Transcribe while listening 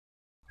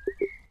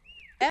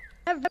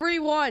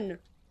Everyone,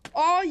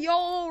 are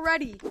y'all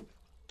ready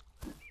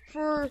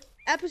for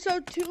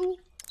episode 2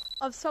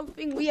 of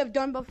something we have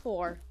done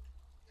before?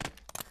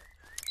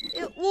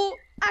 It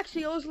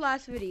was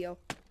last video.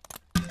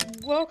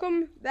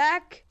 Welcome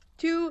back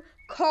to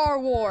Car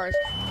Wars.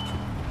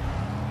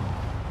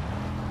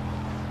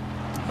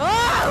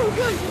 Oh,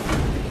 good.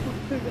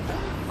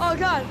 Oh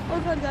god,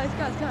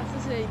 guys,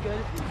 this ain't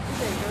good.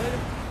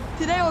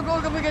 Today we're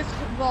going up against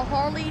the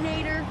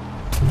Harley-nator.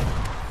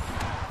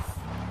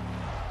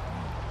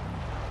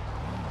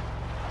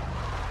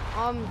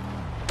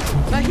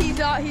 But he's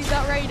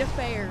not ready to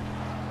fare.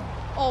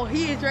 Oh,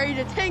 he is ready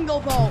to tango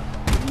though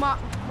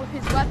with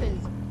his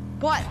weapons.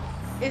 But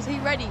is he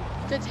ready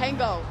to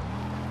tango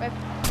with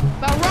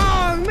the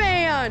wrong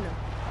man?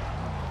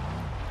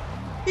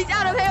 He's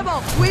out of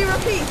ammo. We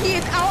repeat, he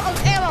is out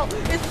of ammo.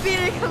 It's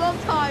speeding him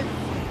up time.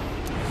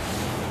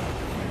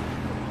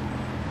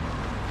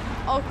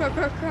 Oh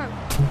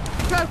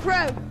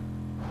crap.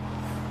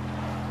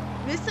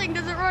 This thing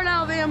doesn't run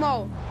out of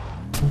ammo.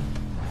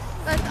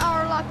 That's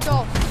our luck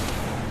though.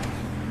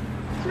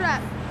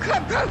 Crap.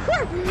 Good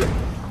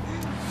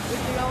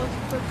thing I was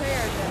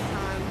prepared that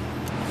time.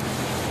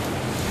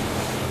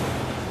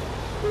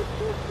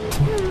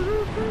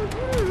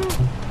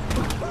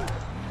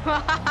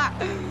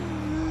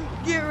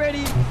 Get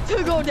ready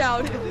to go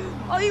down.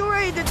 Are you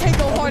ready to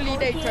tango,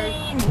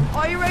 Harley-nator?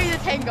 Are you ready to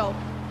tango?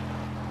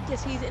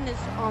 Yes, he's in his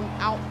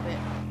outfit.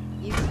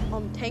 He's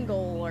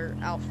tangler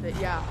outfit,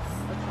 yeah.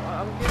 That's why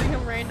I'm giving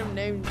him random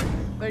names,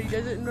 but he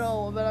doesn't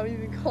know that I'm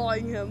even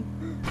calling him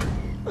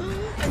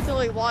until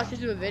he watches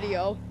the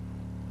video.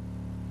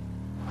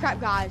 Crap,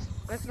 guys.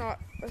 That's not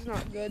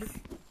good.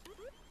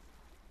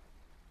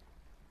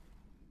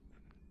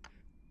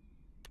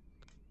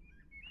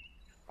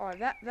 Alright,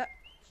 that's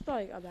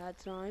like a bad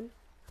sign.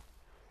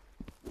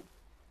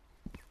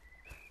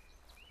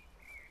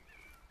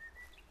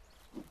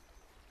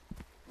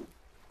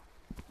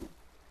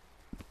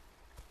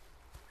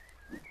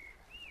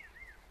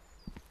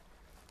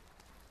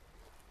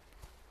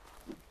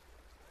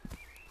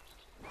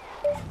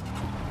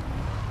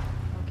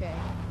 Okay.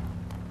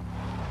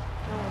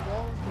 Now the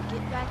walls to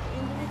get back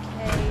into the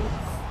cave,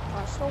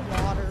 cross the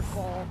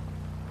waterfall.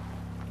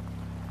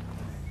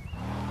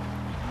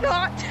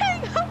 Not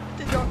take up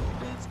the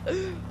darkness.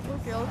 Okay,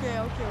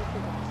 guys.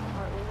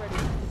 Alright, we're ready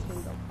for this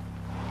kingdom.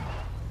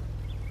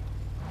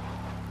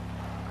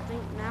 I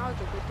think now is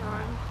a good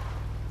time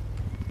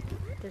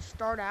to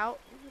start out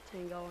the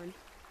tangoing.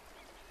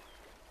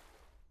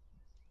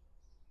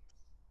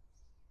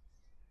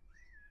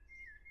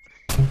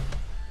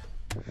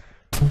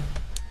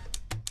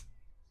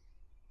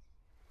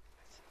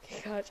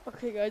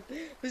 Okay, guys.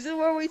 This is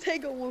where we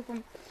tango with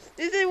them.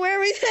 This is where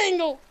we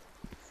tango.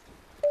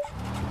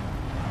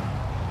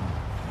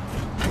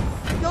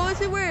 No,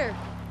 this is where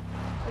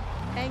the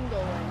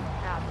tangoing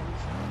happens.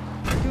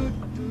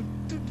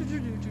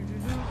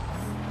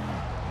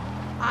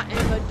 I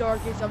am the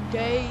darkest of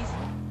days.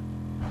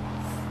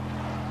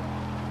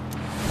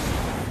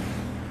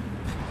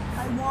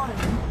 I won.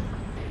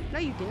 No,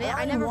 you didn't.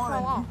 I never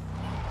fell off.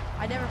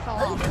 I never fell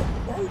off.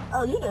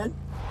 Oh, you did.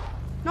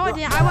 No, I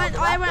didn't.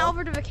 I went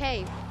over to the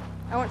cave.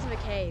 I went to the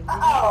cave. Did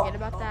you forget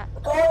about that?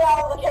 Going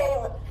out of the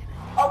cave.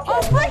 Okay.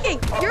 Oh, freaking!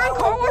 You're in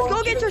Car Wars.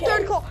 Go get your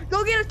third car.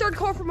 Go get a third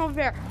car from over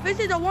there. This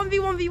is a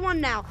 1v1v1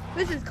 now.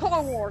 This is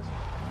Car Wars.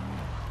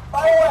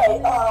 By the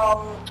way,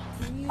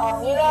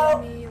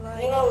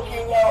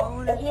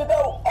 if you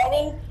go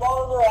any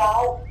further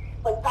out,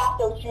 like past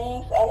those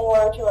trees,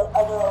 anywhere to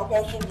another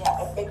location,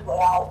 yeah, it's basically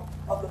out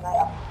of the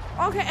map.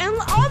 Okay, and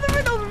all the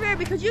way over there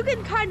because you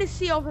can kind of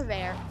see over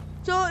there.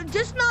 So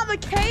just not the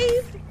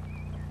cave.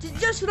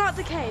 Just not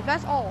the cave.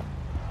 That's all.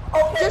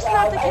 Okay, just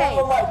not the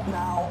cave.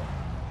 Now.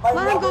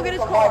 Let him go get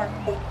his car.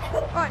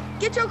 Alright,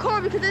 get your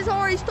car because it's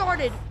already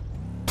started.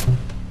 In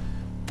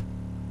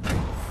the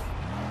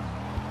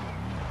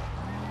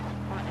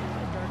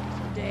darkest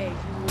of days,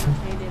 you will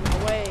stand in the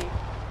way.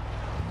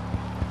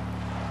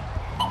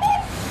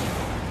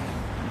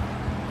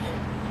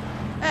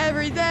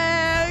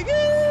 Everything.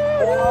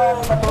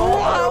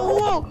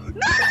 Whoa!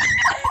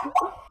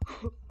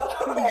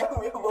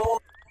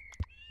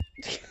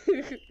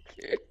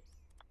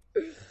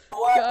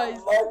 Guys,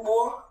 I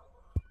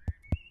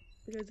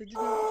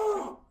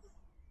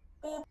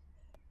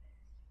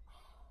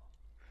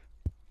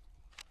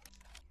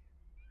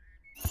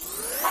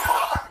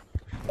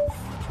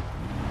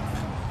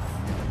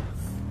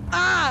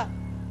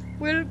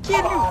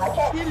just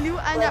will kill you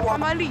and your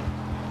family.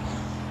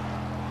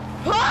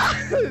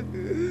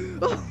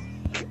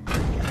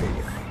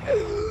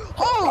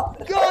 Oh,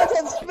 gods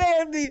have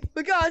spared me.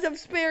 The gods have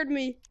spared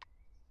me.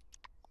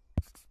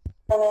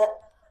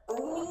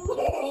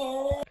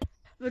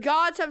 The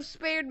gods have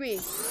spared me.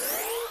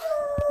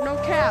 No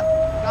cap.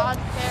 God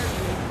spared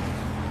me.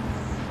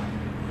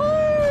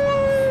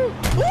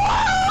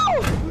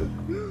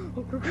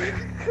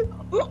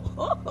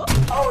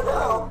 Oh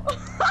no!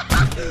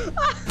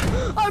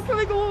 I'm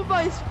probably going with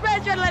my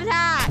special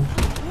attack.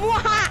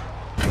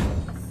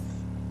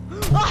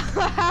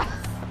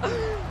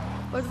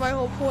 What's my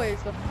whole point?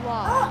 Is to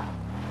fly.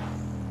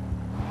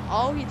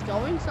 Oh, he's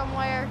going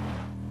somewhere.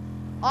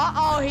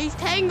 Uh-oh, he's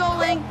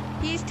tangling.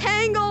 He's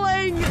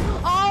tangling.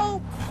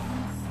 Oh,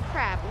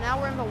 crap. Now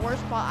we're in the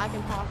worst spot I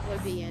can possibly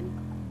be in.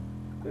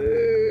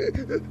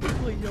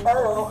 Please don't.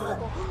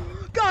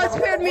 God,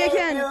 spared me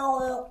again.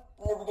 Oh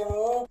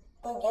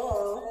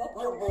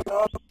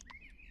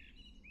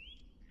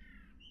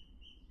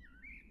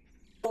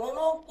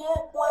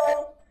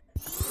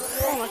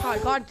my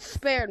God, God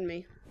spared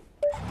me.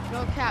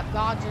 No cap,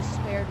 God just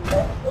spared me.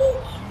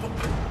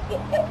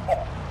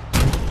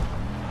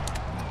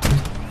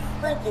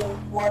 I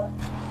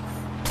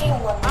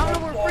don't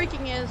know where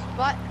freaking is,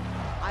 but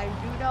I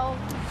do know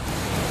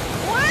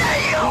where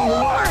you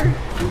are!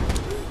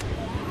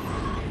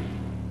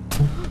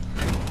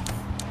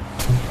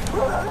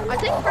 I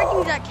think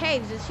freaking's at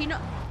caves. Does he know?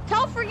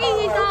 Tell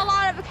freaking he's not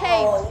allowed at the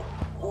caves.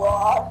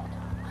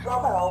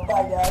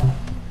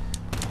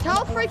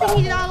 Tell freaking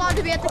he's not allowed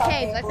to be at the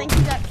caves. I think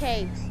he's at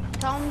caves.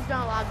 Tell him he's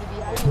not allowed to be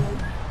there.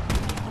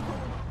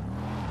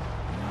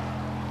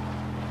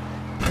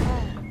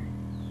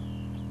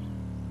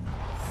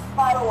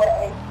 By the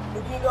way,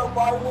 if you go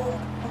farther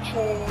to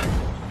change,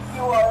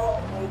 you are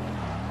eliminated.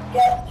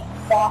 Guest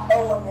got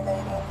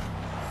eliminated.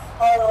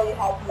 Harley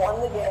has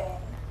won the game.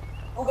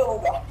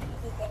 Ooga.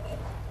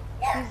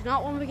 He's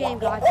not won the game,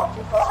 guys. Just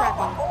a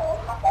second.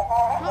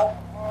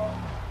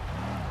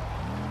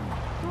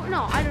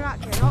 No, I do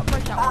not care. No,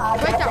 break that rule.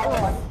 Break that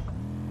rule.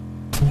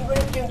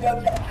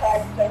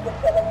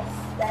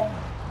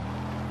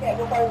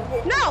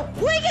 No,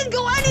 we can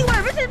go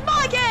anywhere. This is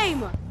my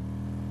game.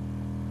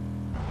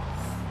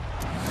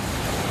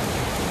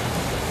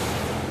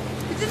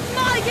 This is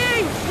my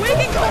game. We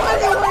can go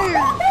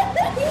anywhere.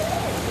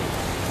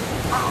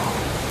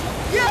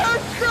 You're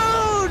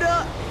screwed.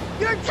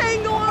 You're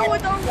tangling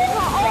with the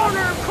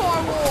owner of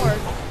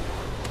carwars.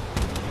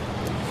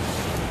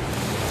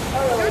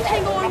 You're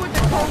tangling with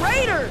the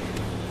curator.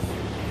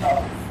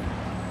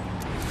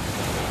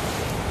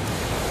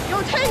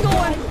 You're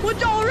tangling with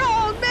the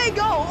wrong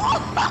bingo.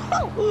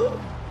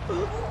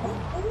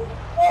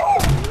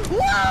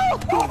 Whoa!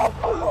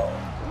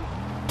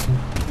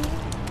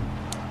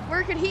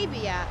 Where could he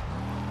be at?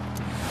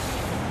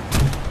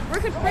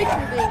 Where could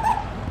freaking be?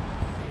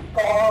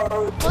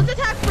 Let's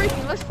attack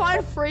freaking. Let's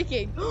find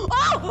freaking.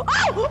 Oh!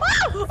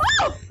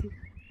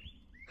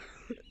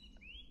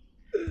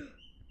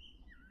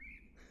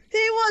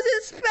 He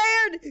wasn't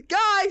spared!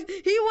 Guys,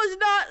 he was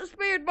not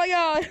spared, my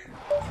God.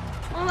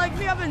 Unlike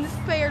me, I've been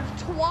spared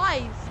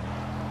twice.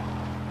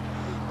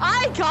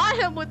 I got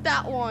him with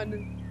that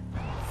one.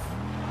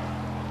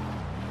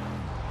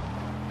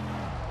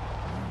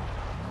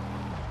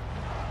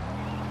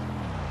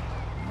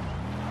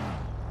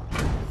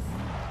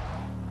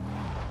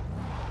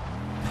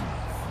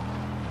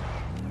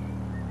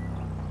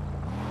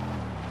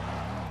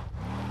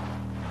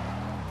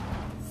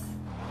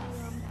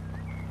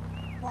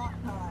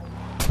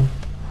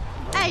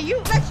 Hey,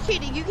 that's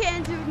cheating. You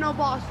can't do no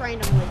boss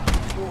randomly.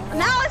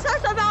 Now let's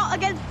start about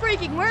against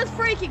freaking. Where's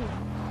freaking?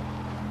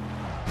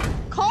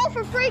 Call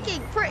for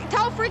freaking.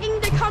 Tell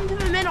freaking to come to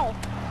the middle.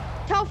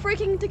 Tell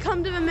freaking to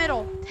come to the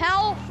middle.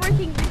 Tell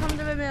freaking to come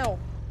to the middle.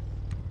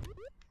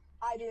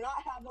 I do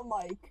not have a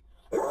mic.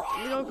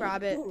 You don't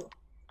grab it.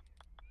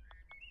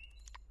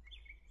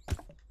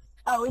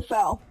 Oh, he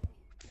fell.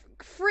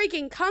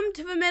 Freaking come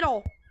to the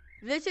middle.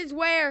 This is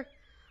where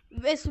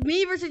it's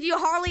me versus you.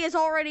 Harley has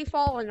already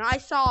fallen. I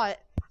saw it.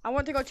 I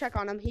went to go check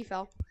on him. He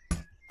fell.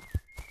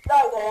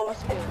 No,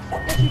 yes,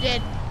 you did.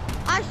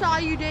 I saw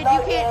you did.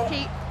 You can't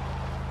cheat.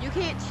 You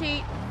can't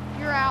cheat.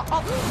 You're out.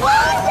 Oh.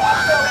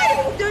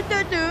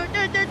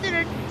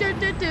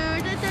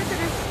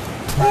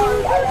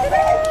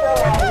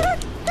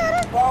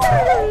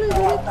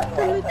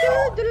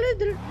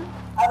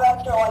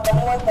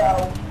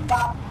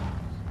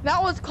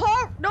 That was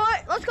car. No,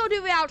 let's go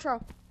do the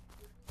outro.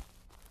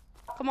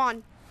 Come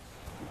on.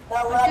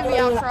 Let's do the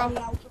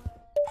outro.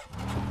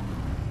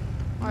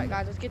 Alright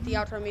guys, let's get the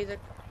outro music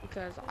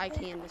because I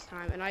can this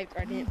time and I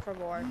didn't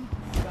forgot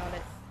about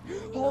it.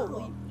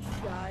 Holy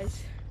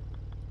guys.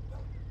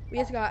 We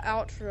just got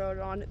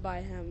outroed on it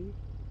by him.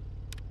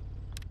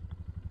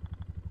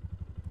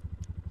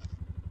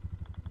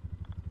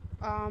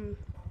 Outro.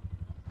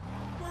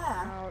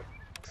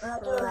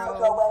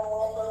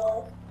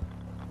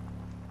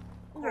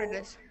 Look at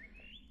this.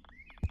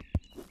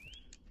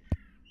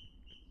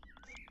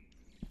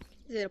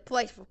 This is a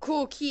place for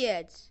cool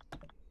kids.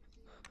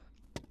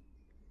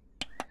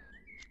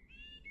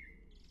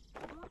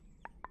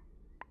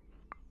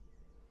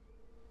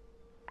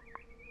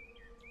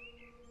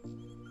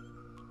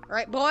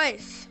 Alright,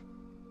 boys.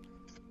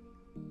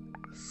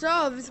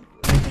 So, this is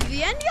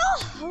the end,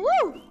 y'all?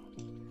 Woo!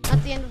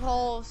 Not the end of the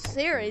whole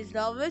series,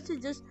 though.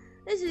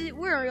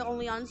 We're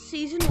only on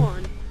season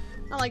 1.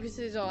 Not like this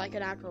is like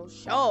an actual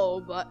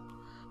show, but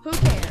who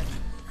cares?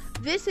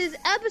 This is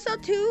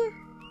episode 2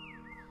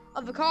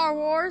 of the Car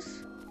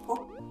Wars.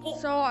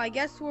 So, I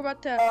guess we're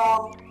about to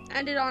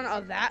end it on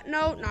that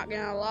note, not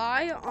gonna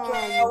lie.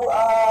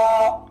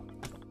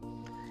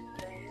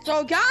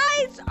 So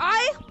guys,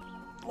 I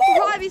will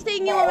probably be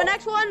seeing you on the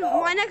next one.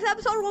 My next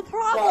episode will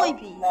probably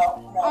be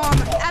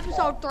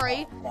episode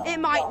 3. It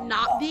might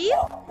not be.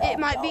 It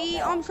might be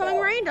something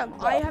random.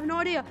 I have no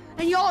idea.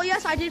 And y'all,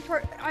 yes, I did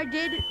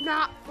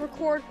not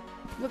record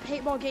the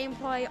paintball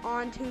gameplay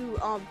onto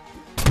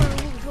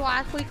the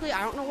last weekly.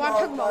 I don't know what I'm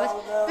talking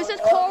about. This is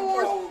Car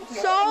Wars.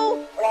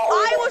 So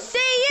I will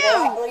see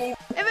you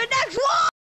in the next one.